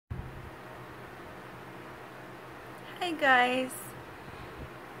Hi guys.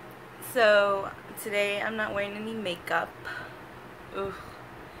 So today I'm not wearing any makeup. Ugh.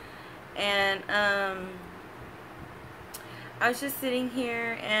 And I was just sitting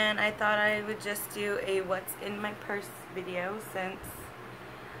here and I thought I would just do a what's in my purse video since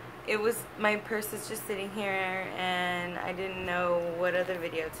my purse is just sitting here and I didn't know what other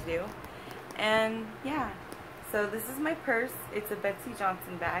video to do. And yeah. So this is my purse. It's a Betsey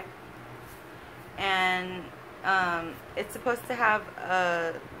Johnson bag. And it's supposed to have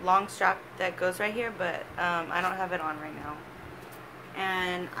a long strap that goes right here, but I don't have it on right now.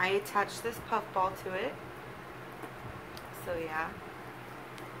 And I attached this puff ball to it. So yeah.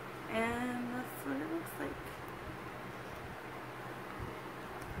 And that's what it looks like.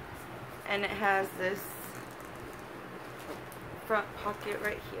 And it has this front pocket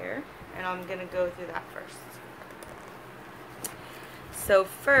right here. And I'm going to go through that first. So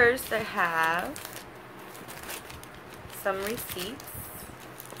first I have some receipts.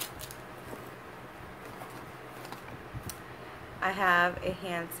 I have a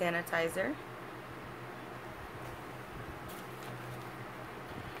hand sanitizer.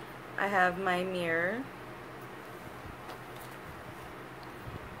 I have my mirror.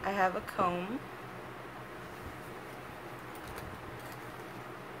 I have a comb.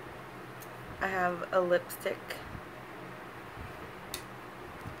 I have a lipstick.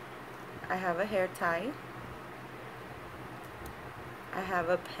 I have a hair tie. I have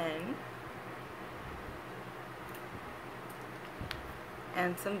a pen.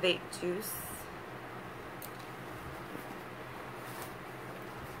 And some vape juice.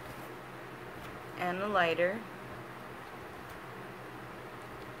 And a lighter.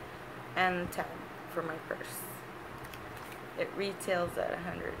 And the tag for my purse. It retails at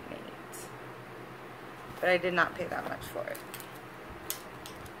 $108. But I did not pay that much for it.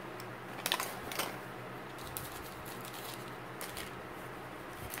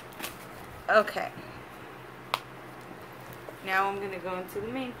 Okay. Now I'm going to go into the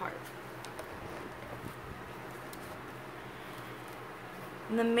main part.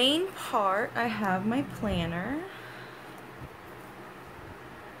 In the main part, I have my planner.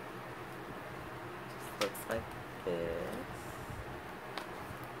 Just looks like this.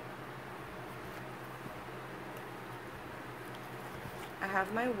 I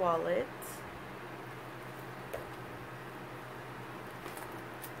have my wallet.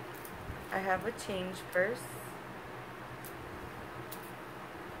 I have a change purse.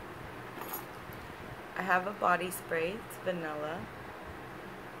 I have a body spray, it's vanilla.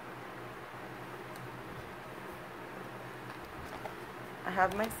 I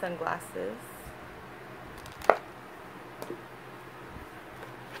have my sunglasses.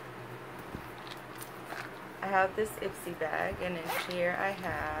 I have this Ipsy bag, and in here I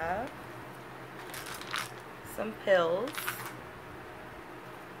have some pills.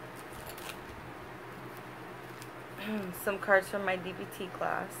 Some cards from my DBT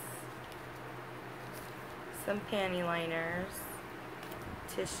class. Some panty liners,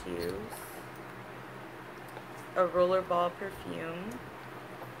 tissues, a rollerball perfume,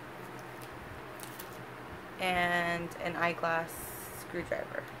 and an eyeglass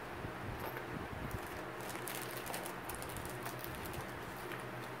screwdriver.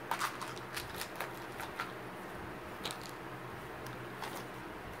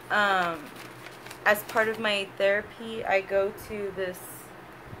 As part of my therapy, I go to this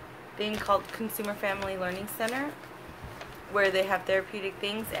thing called Consumer Family Learning Center, where they have therapeutic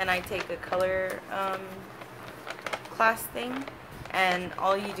things, and I take a color class thing, and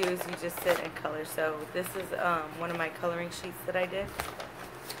all you do is you just sit and color. So this is one of my coloring sheets that I did.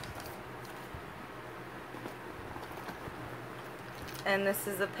 And this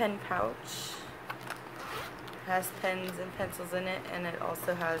is a pen pouch. It has pens and pencils in it, and it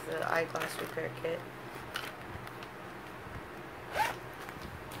also has an eyeglass repair kit.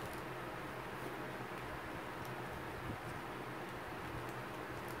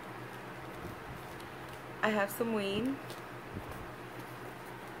 I have some weed.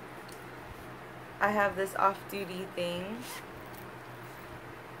 I have this off-duty thing.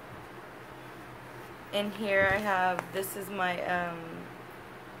 In here I have, this is my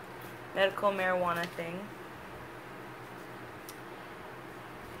medical marijuana thing.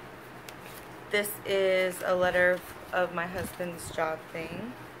 This is a letter of my husband's job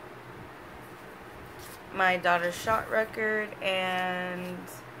thing. My daughter's shot record, and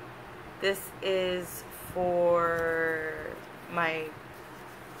this is for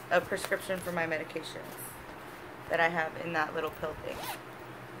a prescription for my medications that I have in that little pill thing.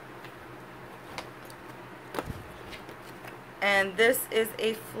 And this is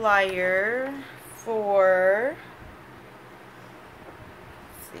a flyer for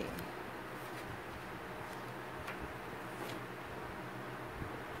see.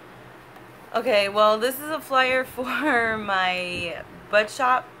 Okay, well, this is a flyer for my bud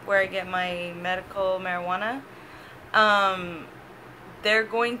shop where I get my medical marijuana. They're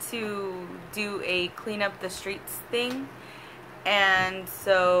going to do a clean up the streets thing, and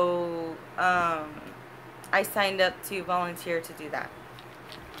so I signed up to volunteer to do that.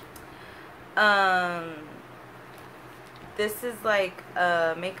 This is like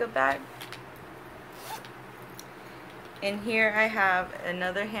a makeup bag. In here I have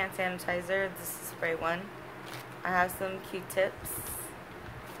another hand sanitizer. This is a spray one. I have some Q-tips.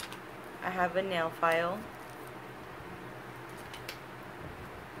 I have a nail file.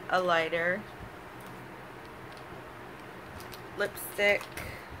 A lighter. Lipstick.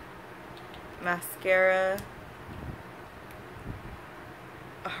 Mascara.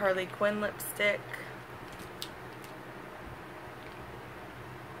 A Harley Quinn lipstick.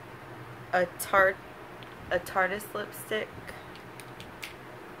 A Tarte's lipstick,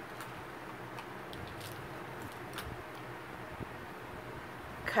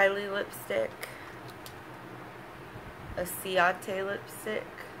 Kylie lipstick, a Ciate lipstick,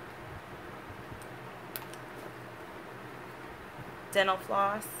 dental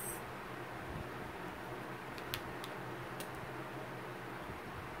floss,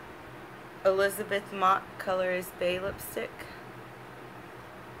 Elizabeth Mott Color is Bay lipstick,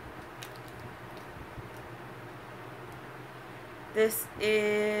 this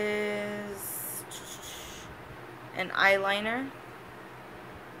is an eyeliner,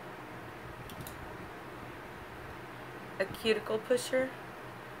 a cuticle pusher,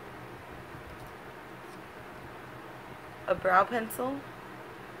 a brow pencil,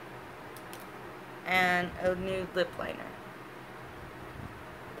 and a nude lip liner.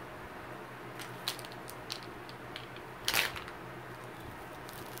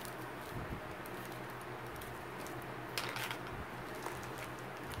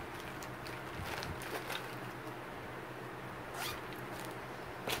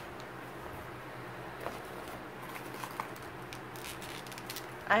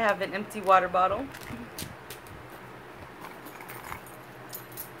 I have an empty water bottle.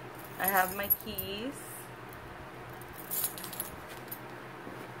 I have my keys.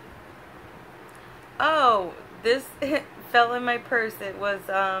 Oh, this fell in my purse. It was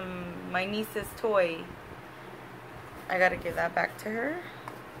my niece's toy. I gotta give that back to her.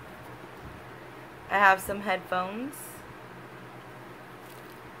 I have some headphones.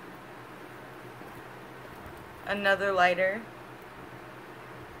 Another lighter.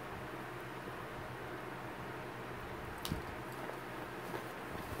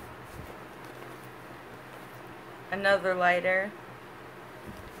 Another lighter.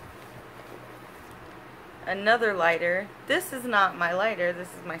 Another lighter. This is not my lighter, this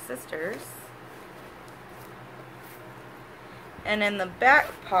is my sister's. And in the back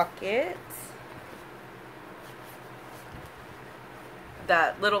pocket,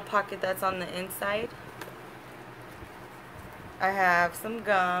 that little pocket that's on the inside, I have some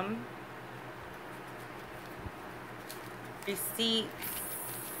gum, receipts,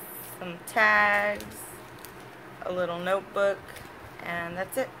 some tags, a little notebook, and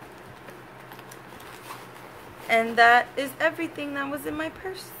that's it. And that is everything that was in my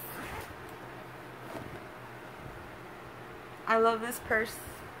purse. I love this purse.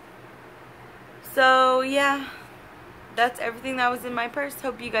 So yeah, that's everything that was in my purse.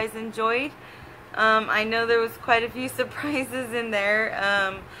 Hope you guys enjoyed. I know there was quite a few surprises in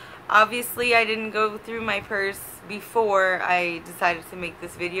there. Obviously I didn't go through my purse before I decided to make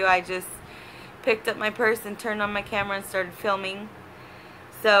this video. I just picked up my purse and turned on my camera and started filming.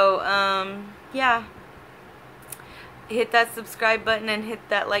 So yeah, hit that subscribe button and hit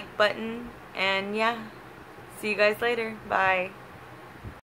that like button, and yeah, see you guys later. Bye.